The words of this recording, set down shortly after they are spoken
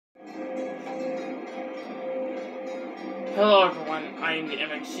Hello everyone, I am the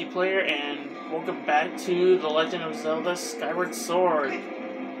MXG player, and welcome back to The Legend of Zelda Skyward Sword.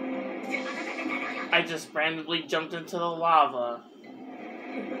 I just randomly jumped into the lava.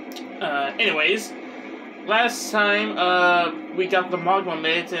 Anyways, last time, we got the magma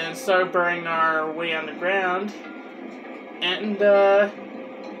mitt and started burning our way underground. And,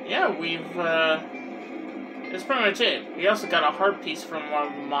 yeah, that's pretty much it. We also got a heart piece from one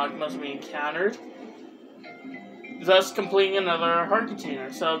of the magmas we encountered, thus completing another heart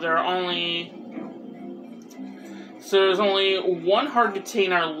container. So there's only one heart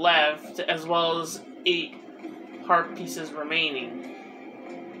container left, as well as 8 heart pieces remaining.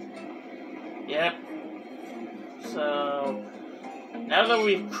 Yep. So now that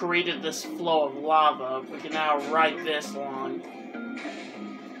we've created this flow of lava, we can now ride this along.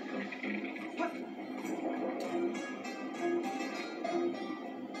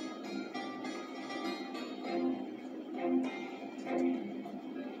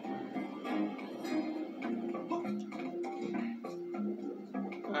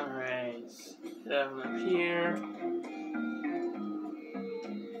 Down up here.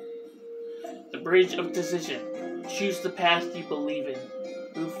 The Bridge of Decision. Choose the path you believe in.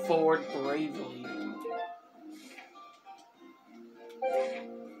 Move forward bravely.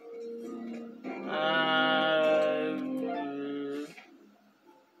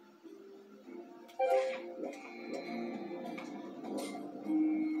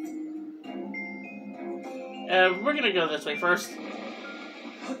 We're gonna go this way first.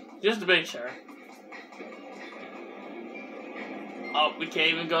 Just to make sure. Oh, we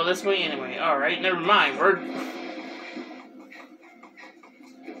can't even go this way anyway. Alright, never mind.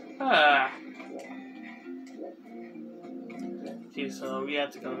 Okay, so we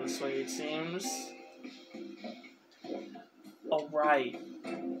have to go this way, it seems. Alright.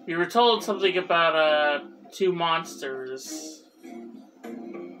 We were told something about, 2 monsters.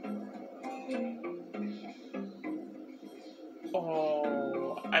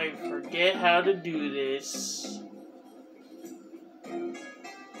 Oh, I forget how to do this.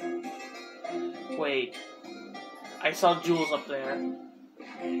 Wait, I saw jewels up there.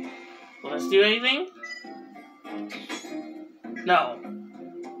 Will this do anything? No.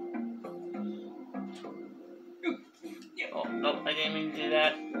 Oh, nope, I didn't mean to do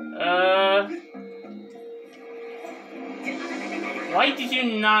that. Why did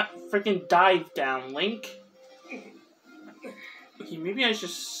you not freaking dive down, Link? Okay, maybe I should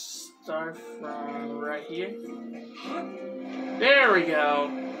start from right here. There we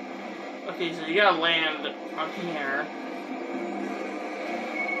go. Okay, so you gotta land on here.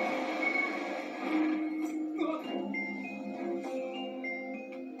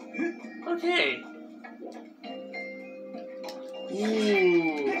 Okay.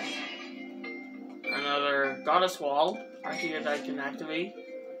 Ooh. Another goddess wall right here that I can activate.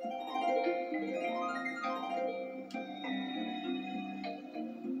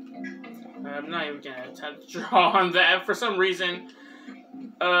 I'm not even gonna attempt to draw on that for some reason.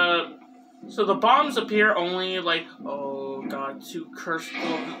 So the bombs appear only like, oh god, 2 cursed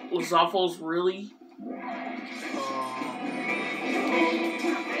Lazaffles, really?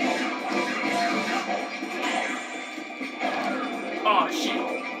 Oh shit.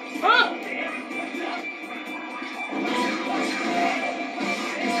 Ah!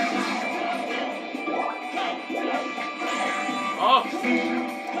 Oh.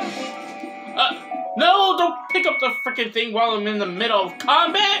 No, don't pick up the frickin' thing while I'm in the middle of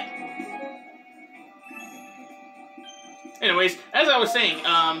combat! Anyways, as I was saying,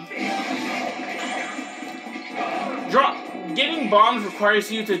 getting bombs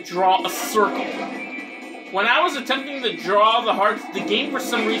requires you to draw a circle. When I was attempting to draw the hearts, the game for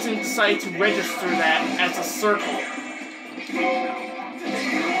some reason decided to register that as a circle.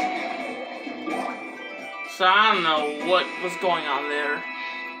 So I don't know what was going on there.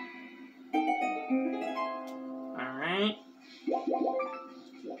 Alright.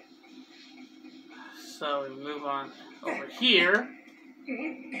 So we move on over here.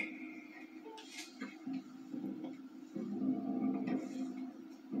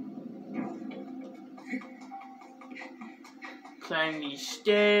 Climb these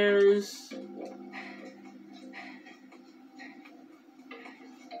stairs.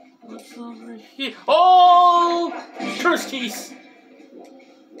 What's over here? Oh! Curse keys!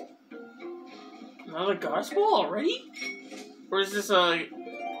 Another goddess wall already? Or is this a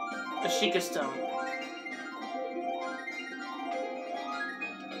Sheikah stone?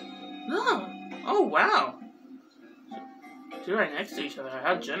 No. Oh, wow. 2 right next to each other.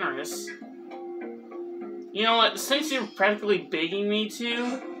 How generous. You know what? Since you're practically begging me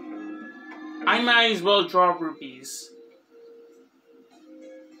to, I might as well draw rupees.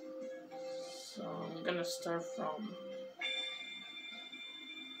 I'm gonna start from...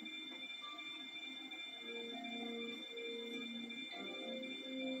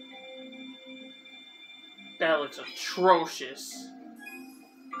 That looks atrocious.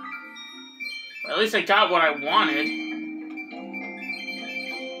 Well, at least I got what I wanted.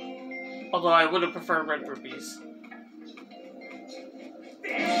 Although I would have preferred red rupees.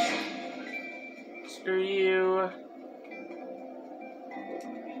 Screw you.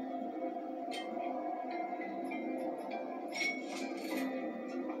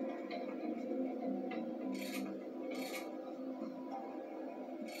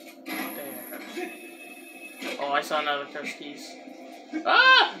 Oh, I saw another curse keys.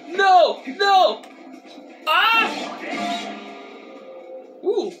 Ah! No! No! Ah!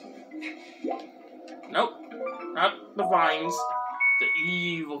 Ooh. Nope. Not the vines. The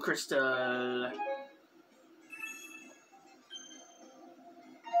evil crystal.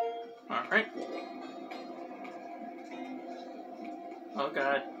 Alright. Oh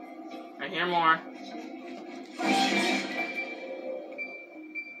god. I hear more.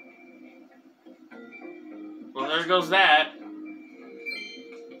 Well, there goes that.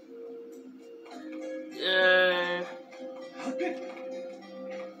 Oh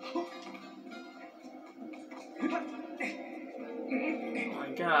my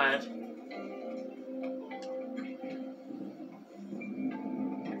god.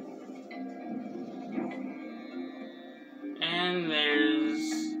 And there's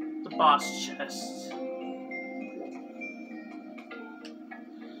the boss chest.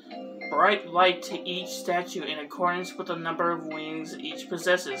 Bright light to each statue in accordance with the number of wings each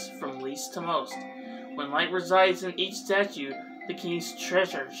possesses, from least to most. When light resides in each statue, the king's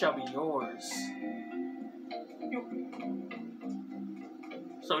treasure shall be yours.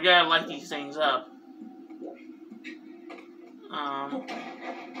 So we gotta light these things up.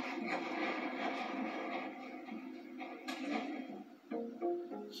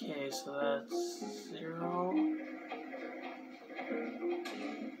 Okay, so that's 0.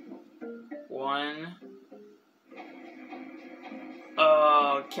 1.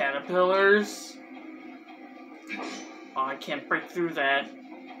 Caterpillars. Oh, I can't break through that.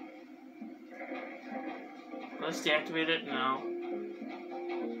 Let's deactivate it? No.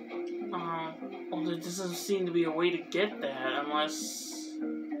 Well, there doesn't seem to be a way to get that unless...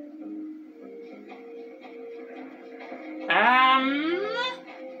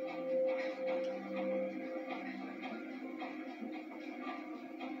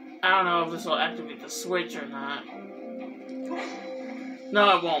 I don't know if this will activate the switch or not.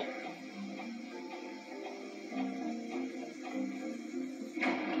 No, it won't.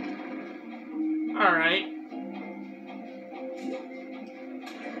 Alright.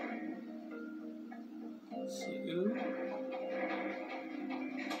 2.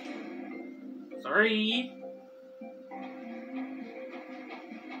 3.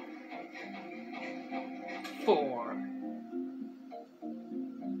 4.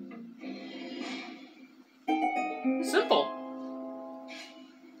 Simple.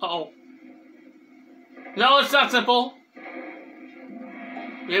 Uh-oh. No, it's not simple.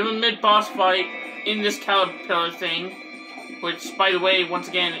 We have a mid-boss fight in this caterpillar thing, which, by the way, once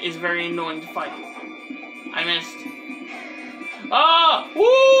again, is very annoying to fight. I missed. Ah!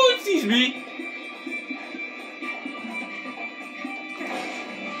 Woo! It sees me!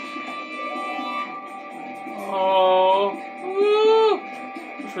 Oh! Woo!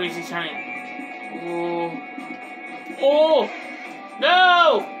 Which way is he turning? Oh! Oh!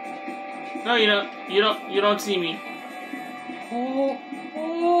 No! No, you don't. You don't see me. Oh!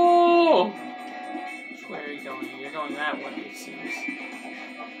 Oh! Which way are you going? You're going that way, it seems.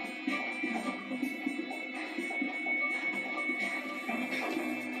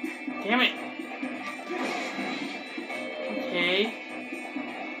 Damn it! Okay.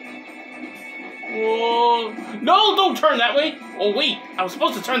 Whoa! No! Don't turn that way! Oh wait! I was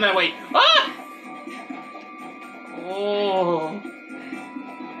supposed to turn that way. Ah! Oh!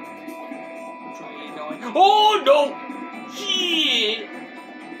 Which way are you going? Oh no! Shit!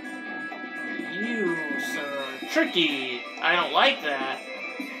 You, sir, tricky. I don't like that.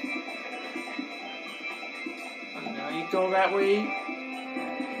 Oh, now you go that way.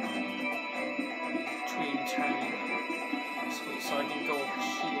 Which way are you turning? This way, so I can go over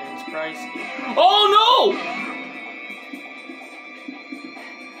here and surprise you. Oh no!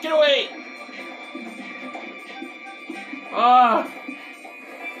 Get away! Ah!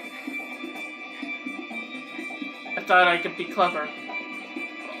 I thought I could be clever.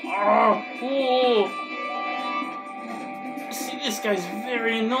 Oh! Oh! See, this guy's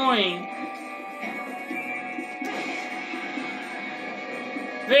very annoying.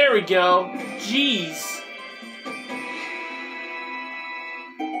 There we go. Jeez.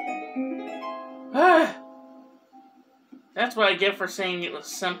 That's what I get for saying it was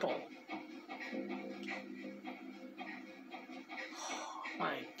simple. Oh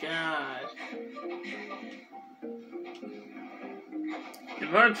my god.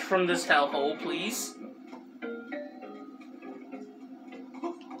 Emerge from this hellhole, please.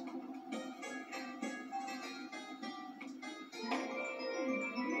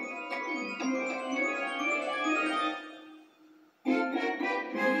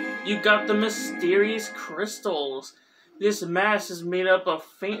 You got the mysterious crystals. This mass is made up of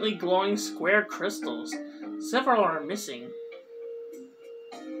faintly glowing square crystals. Several are missing.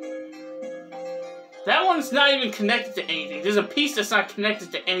 That one's not even connected to anything. There's a piece that's not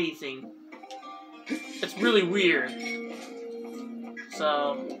connected to anything. It's really weird.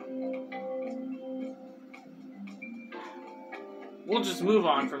 So we'll just move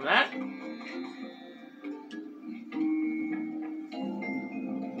on from that.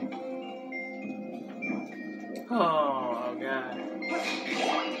 Oh, God.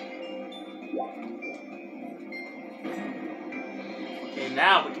 Okay,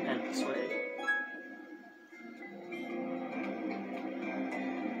 now we can head this way.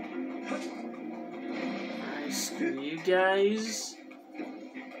 Alright, screw you guys.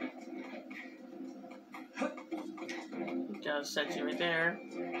 Gotta set you right there.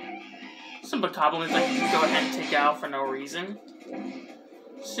 Some bokoblins I can go ahead and take out for no reason.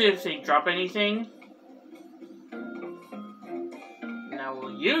 See if they drop anything.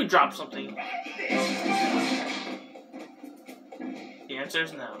 Will you drop something? The answer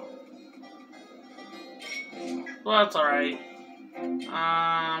is no. Well, that's alright.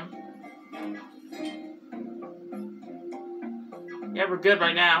 Yeah, we're good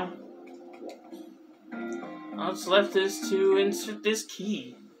right now. All that's left is to insert this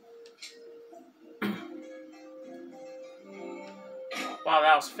key. Wow,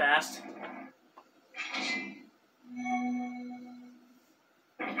 that was fast.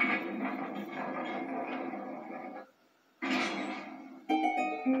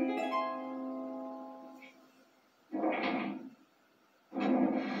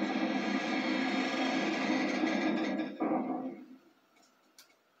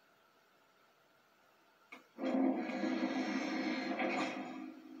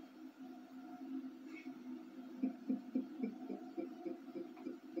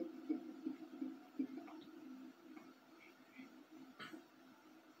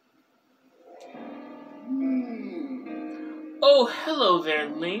 Oh, hello there,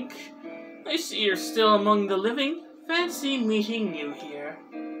 Link. I see you're still among the living. Fancy meeting you here.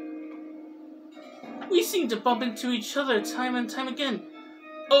 We seem to bump into each other time and time again.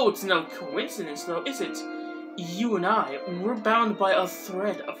 Oh, it's no coincidence, though, is it? You and I, we're bound by a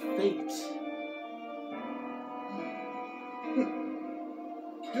thread of fate.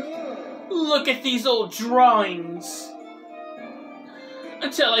 Look at these old drawings.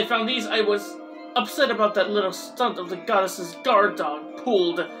 Until I found these, I was upset about that little stunt of the goddess's guard dog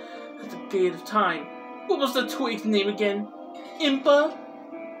pulled at the gate of time. What was the twig's name again? Impa?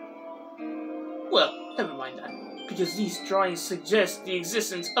 Well, never mind that, because these drawings suggest the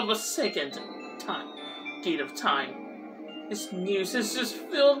existence of a second gate of time. This news has just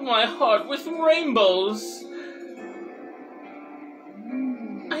filled my heart with rainbows.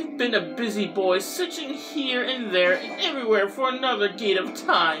 I've been a busy boy, searching here and there and everywhere for another gate of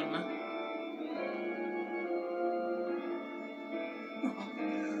time.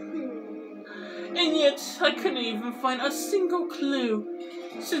 And yet, I couldn't even find a single clue.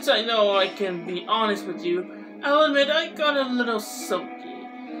 Since I know I can be honest with you, I'll admit I got a little sulky.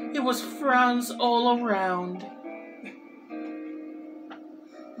 It was frowns all around.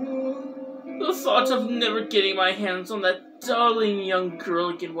 The thought of never getting my hands on that darling young girl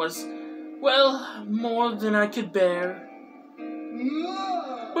again was, well, more than I could bear.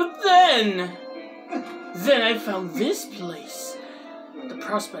 But then I found this place. The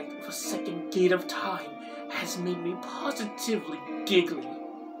prospect of a second gate of time has made me positively giggly.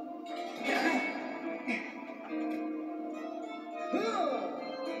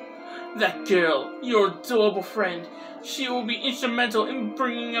 That girl, your adorable friend, she will be instrumental in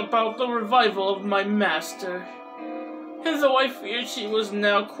bringing about the revival of my master. And though I feared she was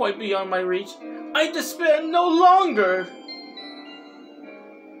now quite beyond my reach, I despair no longer.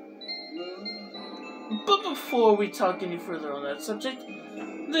 But before we talk any further on that subject,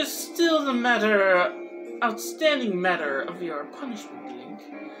 there's still the outstanding matter of your punishment, Link.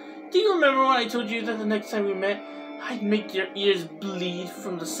 Do you remember when I told you that the next time we met, I'd make your ears bleed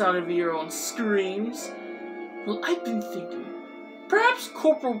from the sound of your own screams? Well, I've been thinking, Perhaps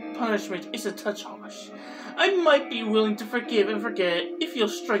corporal punishment is a touch harsh. I might be willing to forgive and forget if you'll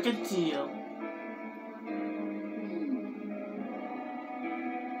strike a deal.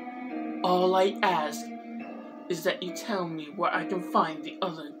 All I ask is that you tell me where I can find the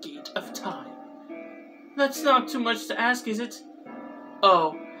other gate of time. That's not too much to ask, is it?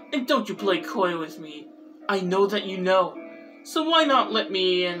 Oh, and don't you play coy with me. I know that you know, so why not let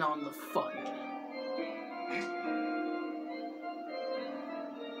me in on the fun?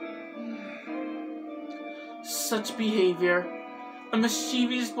 Such behavior. A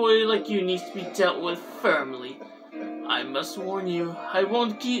mischievous boy like you needs to be dealt with firmly. I must warn you, I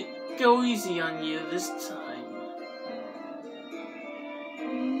won't go easy on you this time.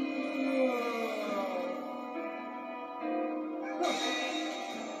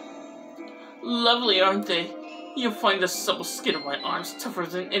 Lovely, aren't they? You'll find the supple skin of my arms tougher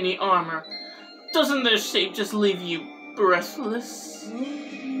than any armor. Doesn't their shape just leave you breathless?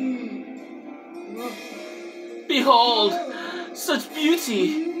 Behold! Such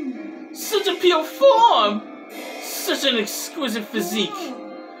beauty! Such a pure form! Such an exquisite physique!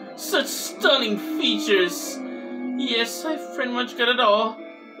 Such stunning features! Yes, I've pretty much got it all,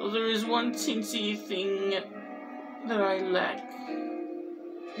 though there is one teensy thing that I lack.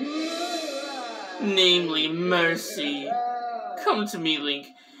 Namely, mercy. Come to me, Link.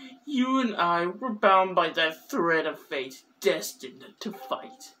 You and I were bound by that thread of fate, destined to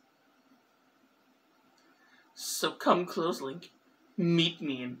fight. So come close, Link. Meet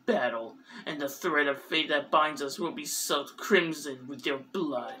me in battle, and the thread of fate that binds us will be soaked crimson with your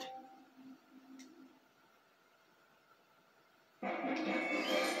blood.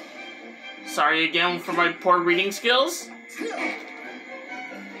 Sorry again for my poor reading skills.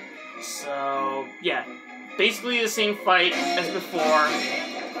 So, yeah. Basically the same fight as before.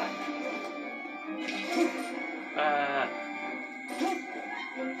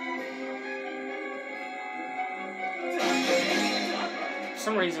 For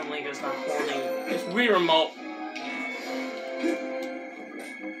some reason Link is not holding his Wii remote.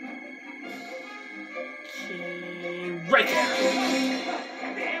 Okay, right there.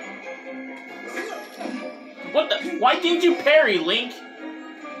 What the? Why didn't you parry, Link?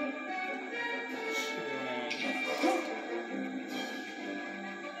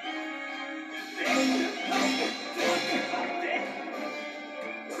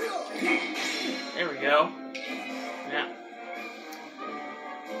 There we go. Yeah.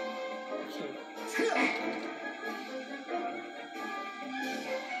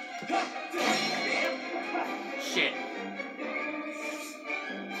 Shit.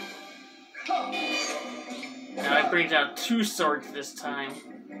 Now I bring out two swords this time.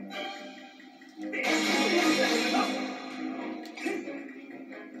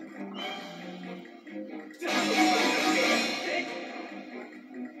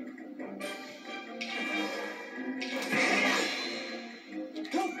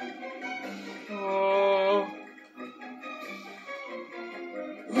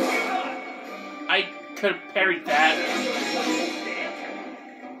 I could have parried that.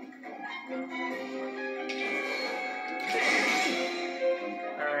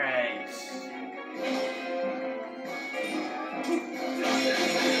 Alright.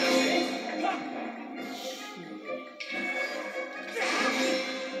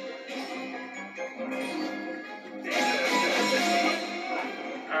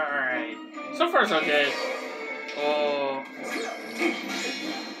 Alright. So far so good. Oh.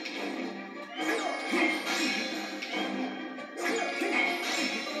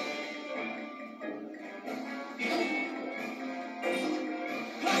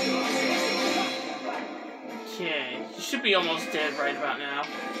 Okay, you should be almost dead right about now.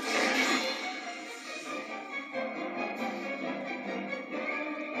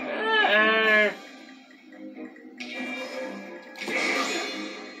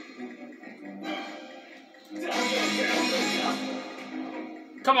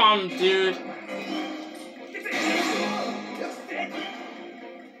 Come on, dude.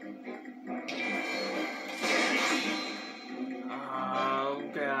 Oh,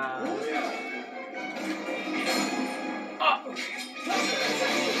 God. Oh.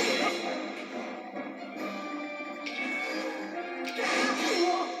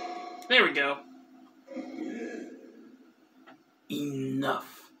 There we go.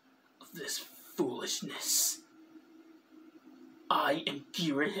 Enough of this foolishness. I am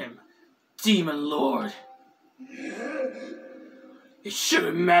Ghirahim, Demon Lord. It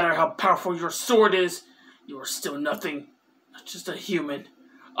shouldn't matter how powerful your sword is. You are still nothing. Not just a human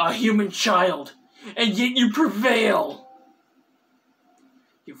child. And yet you prevail.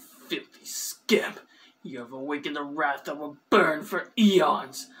 You filthy scamp. You have awakened the wrath that will burn for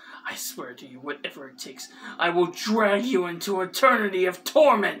eons. I swear to you, whatever it takes, I will drag you into eternity of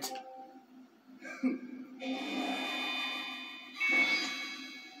torment.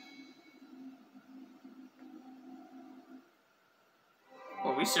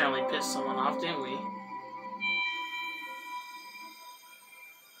 Well, we certainly pissed someone off, didn't we?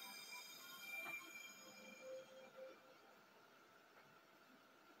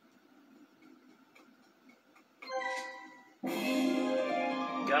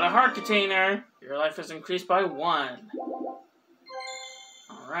 Got a heart container. Your life has increased by 1.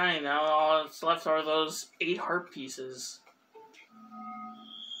 Alright, now all that's left are those 8 heart pieces.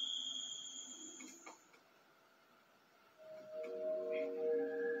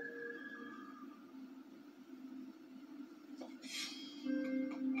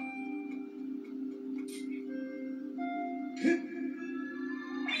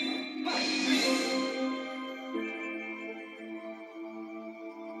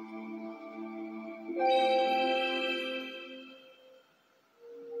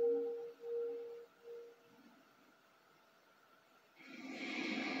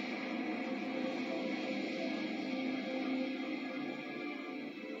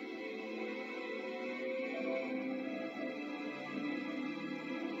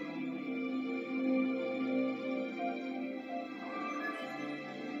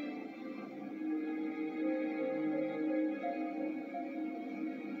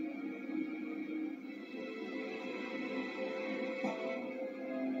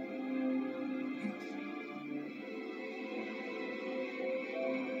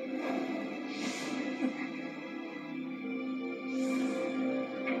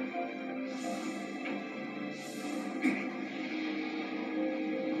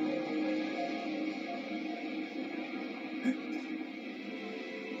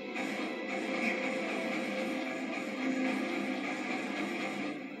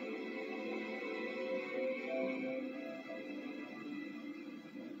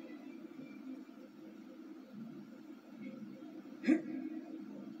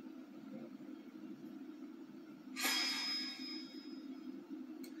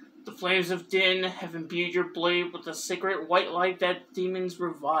 The flames of Din have imbued your blade with the sacred white light that demons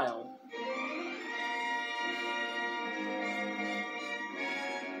revile.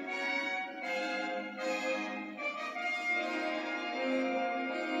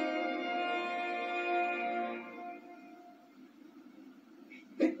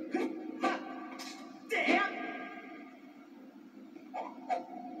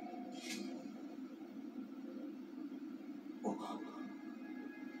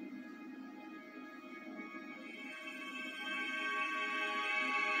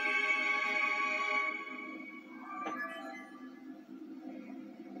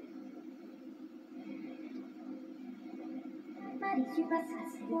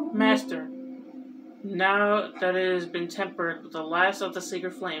 Master, now that it has been tempered with the last of the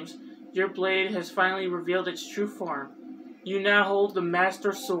sacred flames, your blade has finally revealed its true form. You now hold the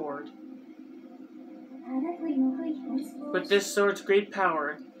Master Sword. With this sword's great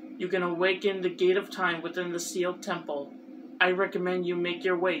power, you can awaken the Gate of Time within the sealed temple. I recommend you make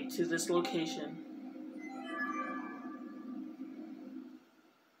your way to this location.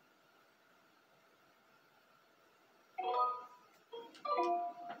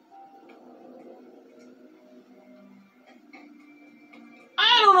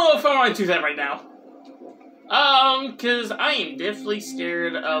 I don't know if I want to do that right now. Because I am definitely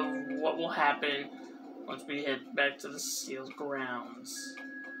scared of what will happen once we head back to the sealed grounds.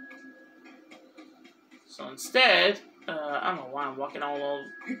 So instead, I don't know why I'm walking all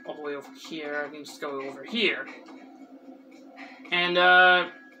the way over here. I can just go over here. And,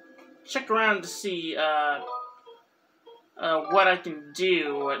 check around to see, what I can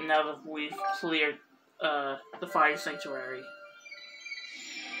do now that we've cleared, the Fire Sanctuary.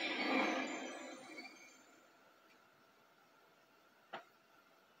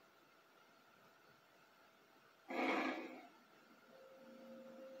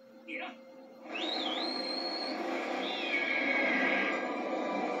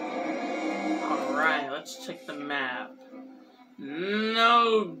 Alright, let's check the map.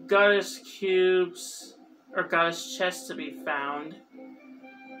 No goddess cubes or goddess chests to be found.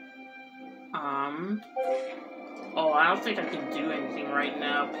 Oh, I don't think I can do anything right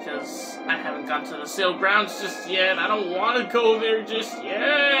now because I haven't gone to the sealed grounds just yet. I don't want to go there just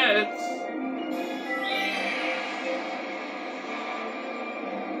yet.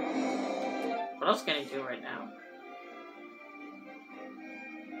 What else can I do right now?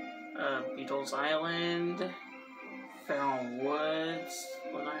 Beetle's Island, Feral Woods,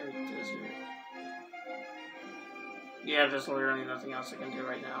 Lanai Desert. Yeah, there's literally nothing else I can do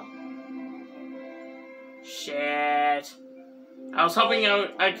right now. Shit. I was hoping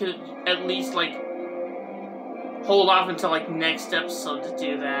I could at least, like, hold off until, like, next episode to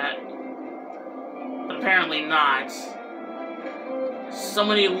do that. But apparently not. So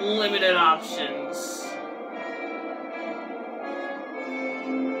many limited options.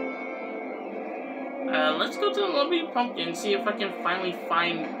 Let's go to the Lovely Pumpkin and see if I can finally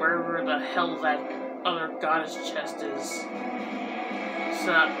find wherever the hell that other goddess chest is.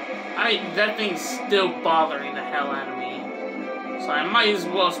 So, that thing's still bothering the hell out of me. So I might as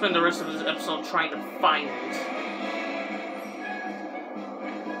well spend the rest of this episode trying to find it.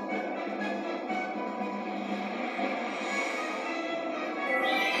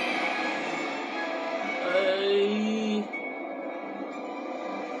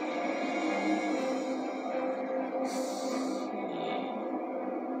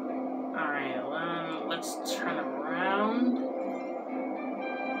 Alright, let's turn around.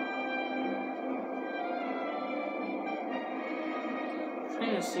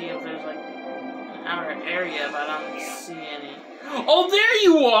 Trying to see if there's like an outer area, but I don't see any. Oh, there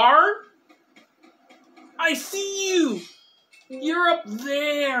you are! I see you! You're up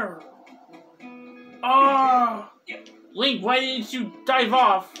there! Oh! Link, why didn't you dive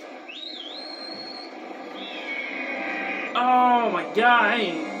off? Oh my god, I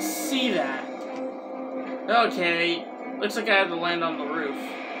didn't see that. Okay, looks like I had to land on the roof.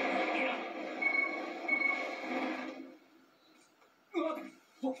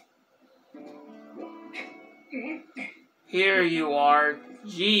 Here you are.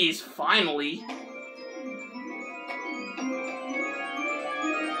 Jeez, finally.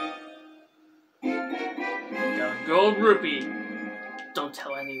 Got a gold rupee. Don't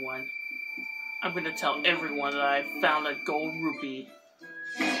tell anyone. I'm gonna tell everyone that I found a gold rupee.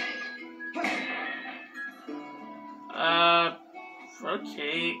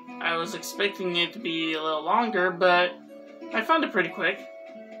 Okay. I was expecting it to be a little longer, but I found it pretty quick.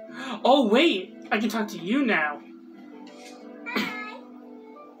 Oh, wait! I can talk to you now.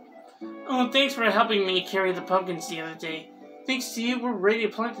 Oh, thanks for helping me carry the pumpkins the other day. Thanks to you, we're ready to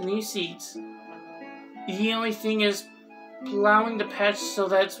plant the new seeds. The only thing is plowing the patch so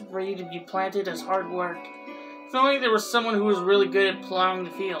that it's ready to be planted is hard work. If only there was someone who was really good at plowing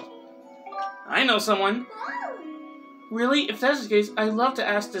the field. I know someone. Really? If that's the case, I'd love to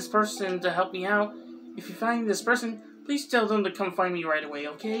ask this person to help me out. If you find this person, please tell them to come find me right away,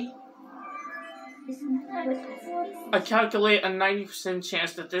 okay? I calculate a 90%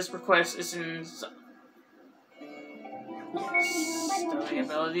 chance that this request is in study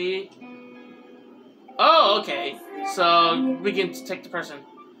ability. Oh, okay. So we can detect the person.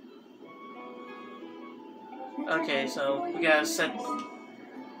 Okay, so we gotta set.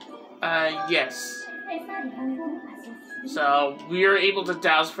 Yes. So we are able to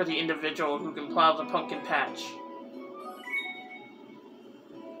douse for the individual who can plow the pumpkin patch.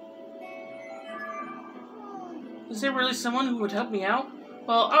 Is there really someone who would help me out?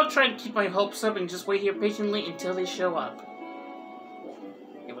 Well, I'll try to keep my hopes up and just wait here patiently until they show up.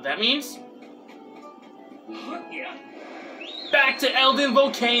 You know what that means? Back to Elden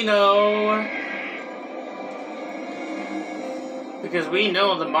Volcano! Because we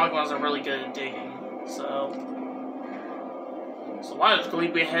know the Mogwans are really good at digging, so logically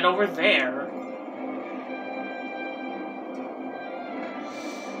we head over there.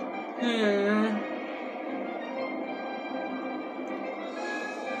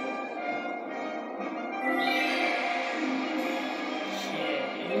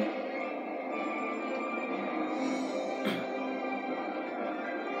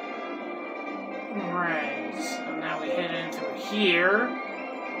 Right, so now we head in through here.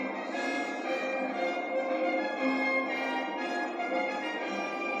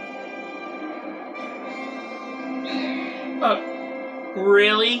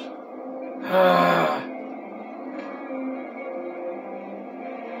 Really?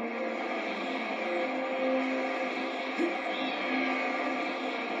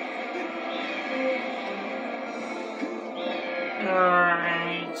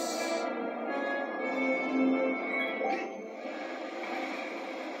 Alright.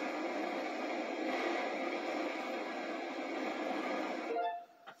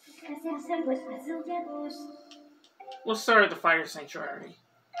 We'll start at the fire sanctuary.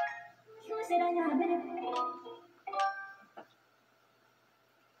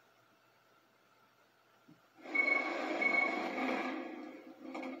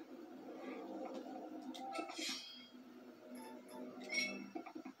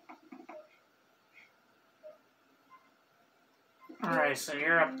 Alright, so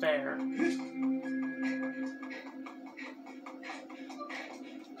you're up there.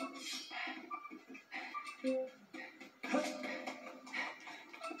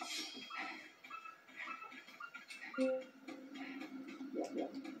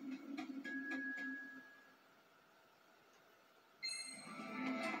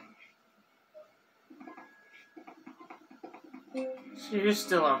 So you're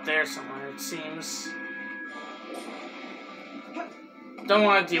still out there somewhere, it seems. Don't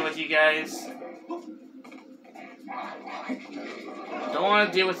want to deal with you guys. Don't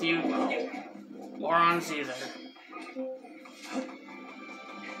want to deal with you morons either.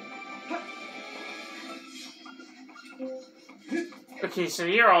 Okay, so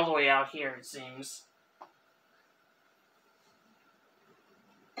you're all the way out here, it seems.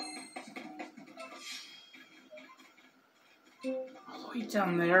 All the way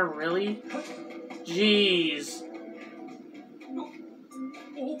down there, really? Jeez.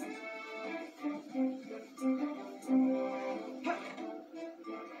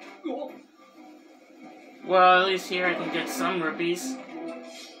 Well, at least here I can get some rupees.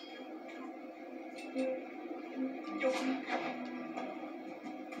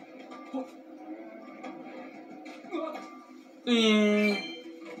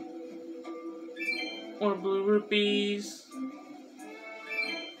 More blue rupees.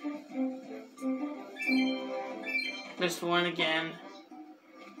 Missed one again.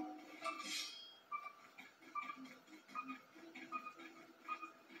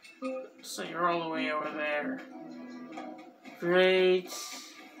 So you're all the way over there. Great.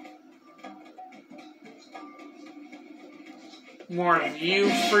 More of you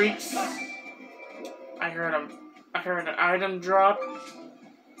freaks. I heard an item drop.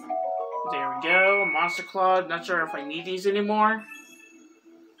 There we go. Monster Claw. Not sure if I need these anymore.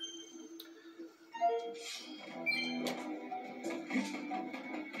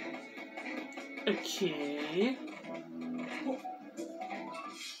 Okay.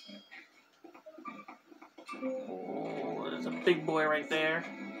 Oh, there's a big boy right there.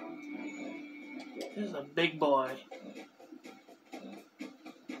 There's a big boy.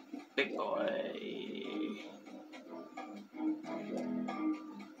 Big boy.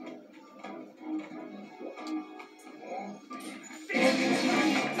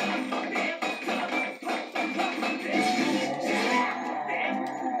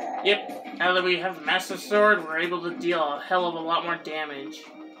 Yep, now that we have the Master Sword, we're able to deal a hell of a lot more damage.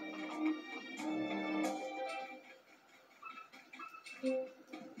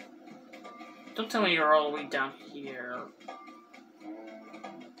 Don't tell me you're all the way down here.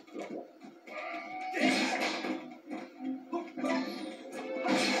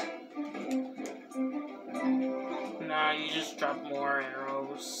 Nah, you just drop more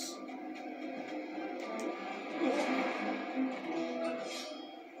arrows.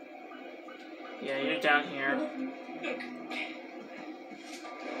 Yeah, you're down here.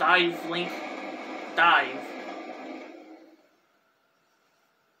 Dive, Link. Dive.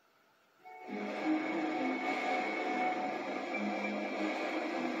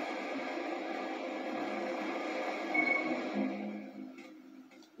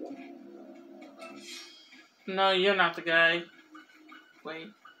 No, you're not the guy. Wait.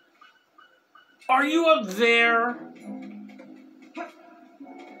 Are you up there?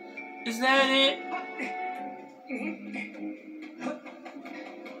 Is that it?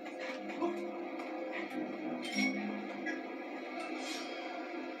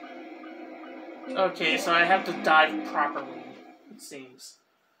 Okay, so I have to dive properly, it seems.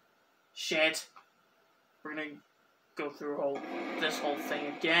 Shit. We're gonna go through this whole thing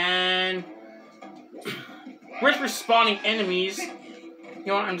again. With respawning enemies. You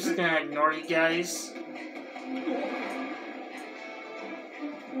know what, I'm just gonna ignore you guys.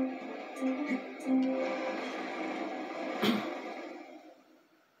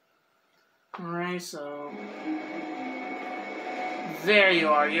 Alright, so... There you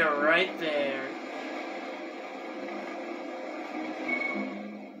are, you're right there.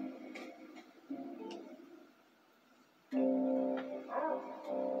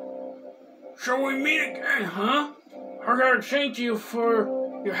 So we meet again, huh? I gotta thank you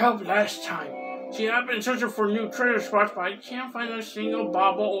for your help last time. See, I've been searching for new treasure spots, but I can't find a single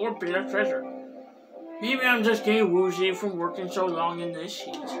bauble or bit of treasure. Maybe I'm just getting woozy from working so long in this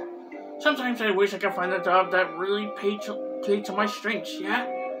heat. Sometimes I wish I could find a job that really paid to my strengths, yeah?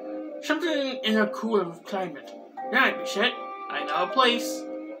 Something in a cooler climate. Then I'd be set. I know a place.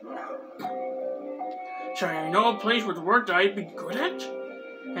 Sorry, I know a place with work that I'd be good at?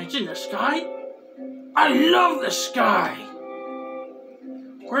 And it's in the sky? I love the sky!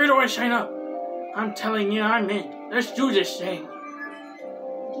 Where do I sign up? I'm telling you, I'm in. Let's do this thing.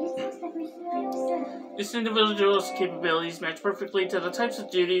 This individual's capabilities match perfectly to the types of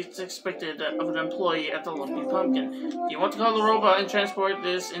duties expected of an employee at the Lumpy Pumpkin. Do you want to call the robot and transport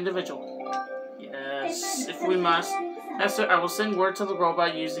this individual? Yes, if we must. Master, I will send word to the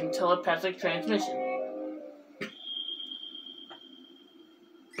robot using telepathic transmission.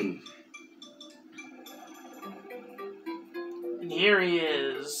 And here he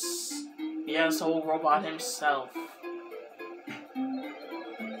is. The asshole robot himself.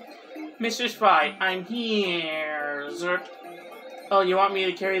 Mr. Spy, I'm here, Zerp. Oh, you want me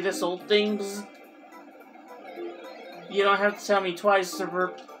to carry this old thing? Bzz. You don't have to tell me twice,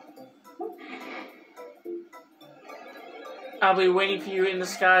 Zerp. I'll be waiting for you in the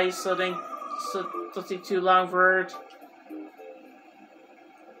sky, so don't take too long for it.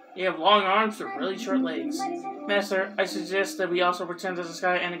 You have long arms with really short legs. Master, I suggest that we also return to the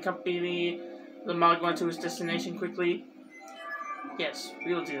sky and accompany the Magma to his destination quickly. Yes,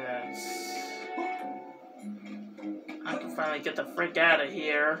 we will do that. I can finally get the frick out of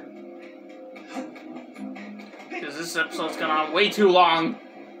here. Because this episode's gone on way too long.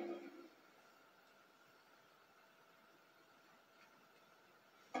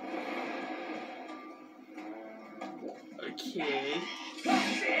 Okay.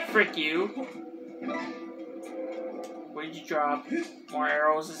 Frick you. What did you drop? More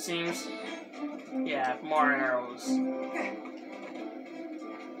arrows, it seems? Yeah, more arrows.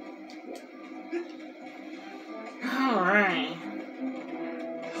 Alright.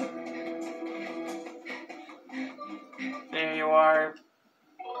 There you are.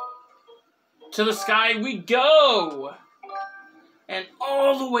 To the sky we go! And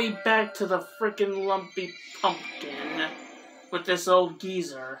all the way back to the frickin' lumpy pumpkin with this old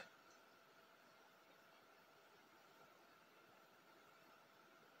geezer.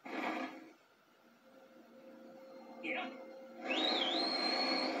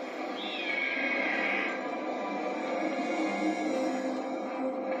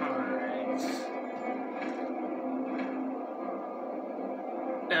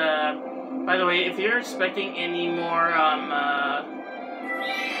 By the way, if you're expecting any more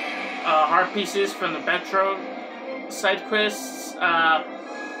heart pieces from the Betro side quests,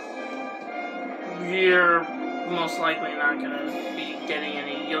 you're most likely not gonna be getting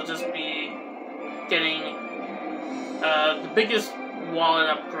any. You'll just be getting the biggest wallet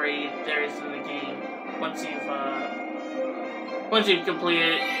upgrade there is in the game. Once you've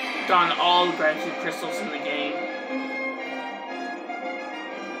completed, gotten all the gratitude crystals in the game.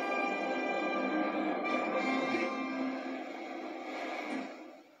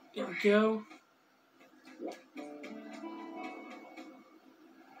 There we go.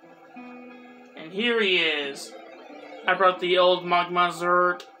 And here he is. I brought the old Magma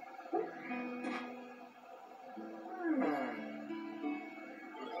Zert.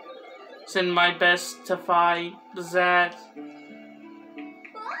 Send my best to fight that.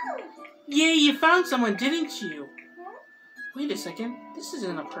 Yay, you found someone, didn't you? Wait a second, this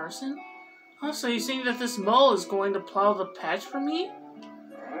isn't a person. Also, you saying that this mole is going to plow the patch for me?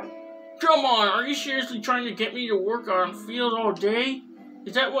 Come on, are you seriously trying to get me to work on field all day?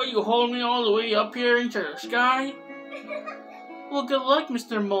 Is that why you hold me all the way up here into the sky? Well, good luck,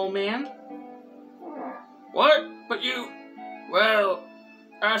 Mr. Mole Man. What? But you... Well,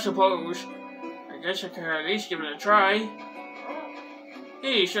 I suppose. I guess I can at least give it a try.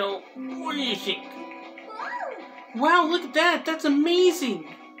 Hey, so, what do you think? Wow, look at that! That's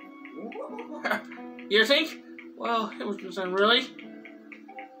amazing! You think? Well, it wasn't really.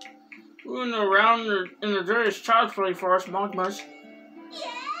 Moving around in the dirt is child's play for us Magmas.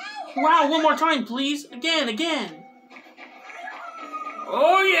 Wow, one more time, please. Again.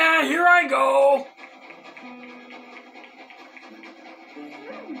 Oh yeah, here I go.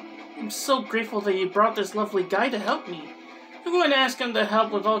 I'm so grateful that you brought this lovely guy to help me. I'm going to ask him to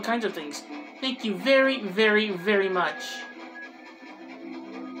help with all kinds of things. Thank you very, very, very much.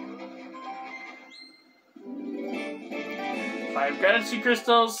 5 gratitude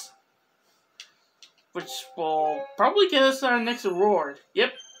crystals. Which will probably get us our next reward.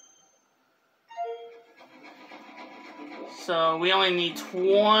 Yep. So we only need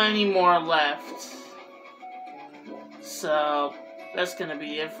 20 more left. So that's gonna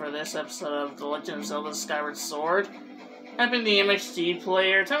be it for this episode of The Legend of Zelda Skyward Sword. I've been the MXG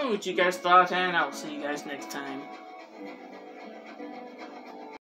player. Tell me what you guys thought, and I'll see you guys next time.